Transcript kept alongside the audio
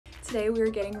today we are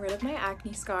getting rid of my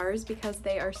acne scars because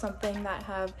they are something that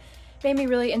have made me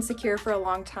really insecure for a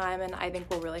long time and I think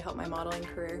will really help my modeling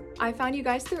career. I found you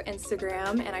guys through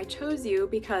Instagram and I chose you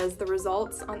because the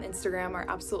results on Instagram are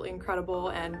absolutely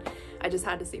incredible and I just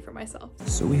had to see for myself.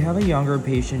 So we have a younger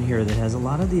patient here that has a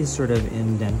lot of these sort of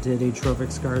indented atrophic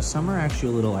scars. Some are actually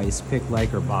a little ice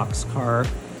pick-like or boxcar.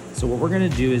 So what we're gonna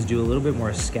do is do a little bit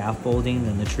more scaffolding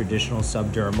than the traditional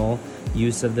subdermal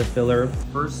use of the filler.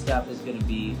 First step is gonna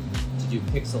be to do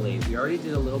pixelate. We already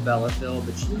did a little Bellafill,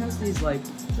 but she has these like,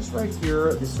 just right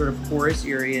here, this sort of porous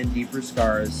area and deeper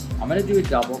scars. I'm gonna do a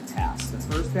double pass. The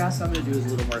first pass I'm gonna do is a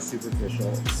little more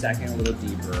superficial, the second a little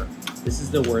deeper. This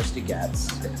is the worst it gets.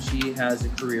 She has a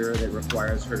career that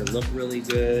requires her to look really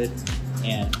good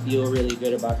and feel really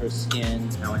good about her skin.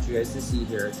 I want you guys to see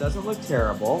here, it doesn't look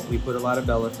terrible. We put a lot of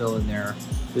Bellafill in there.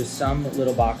 There's some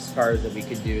little box scars that we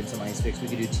could do and some ice picks. We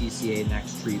could do TCA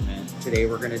next treatment. Today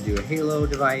we're gonna do a halo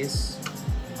device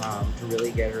to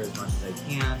really get her as much as I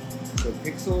can. So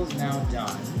Pixel is now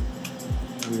done.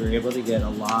 We were able to get a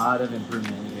lot of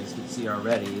improvement, you guys can see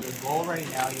already. The goal right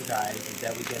now, you guys, is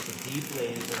that we get the deep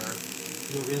laser,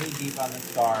 go really deep on the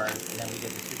scars, and then we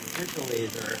get the superficial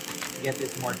laser to get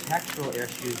this more textural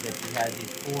issues that she has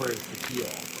these pores to heal.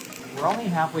 We're only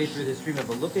halfway through this treatment,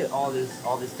 but look at all this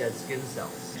dead skin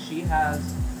cells. She has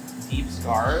deep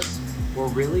scars. We're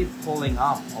really pulling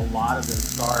up a lot of those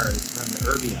scars from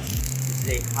the erbium. This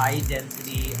is a high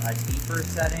density, deeper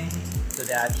setting, so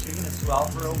that she's gonna swell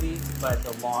for a week, but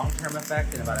the long-term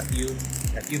effect in about a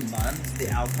few months, the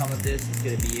outcome of this is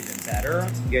gonna be even better.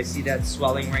 You guys see that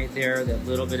swelling right there, that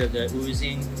little bit of the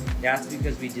oozing? That's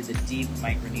because we did the deep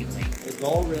microneedling. The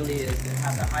goal really is to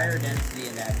have the higher density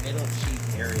in that middle cheek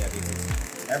area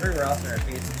because everywhere else in our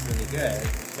face is really good.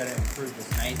 It's gonna improve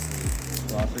this nicely.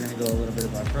 We're also gonna go a little bit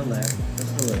above her lip,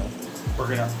 just a little. We're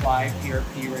gonna apply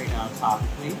PRP right now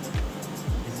topically.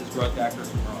 This is growth factors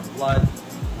from her own blood.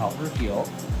 Help her heal.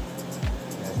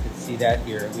 You guys can see that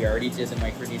here. We already did the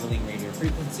microneedling radio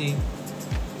frequency.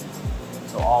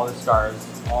 So all the scars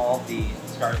are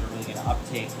really going to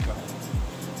uptake from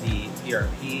the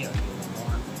PRP. I'll do a little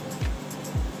more.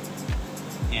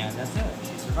 And that's it.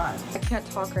 She survived. I can't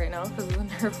talk right now because of the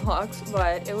nerve blocks,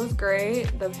 but it was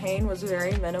great. The pain was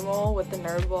very minimal with the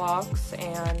nerve blocks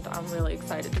and I'm really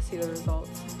excited to see the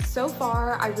results. So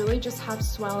far, I really just have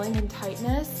swelling and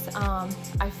tightness.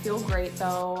 I feel great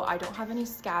though. I don't have any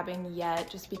scabbing yet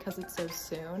just because it's so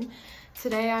soon.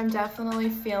 Today I'm definitely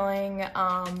feeling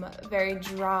very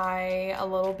dry, a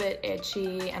little bit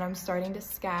itchy, and I'm starting to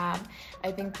scab.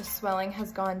 I think the swelling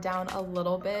has gone down a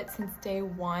little bit since day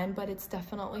one, but it's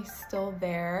definitely still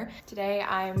there. Today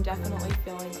I'm definitely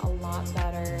feeling a lot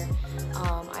better.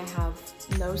 I have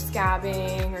no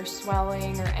scabbing or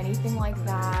swelling or anything like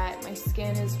that. My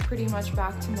skin is pretty much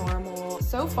back to normal.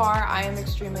 So far, I am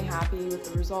extremely happy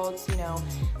with the results. You know,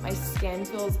 my skin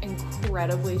feels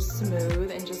incredibly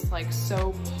smooth and just like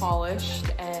so polished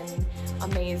and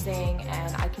amazing,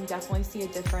 and I can definitely see a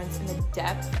difference in the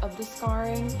depth of the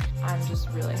scarring. I'm just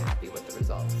really happy with the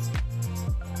results.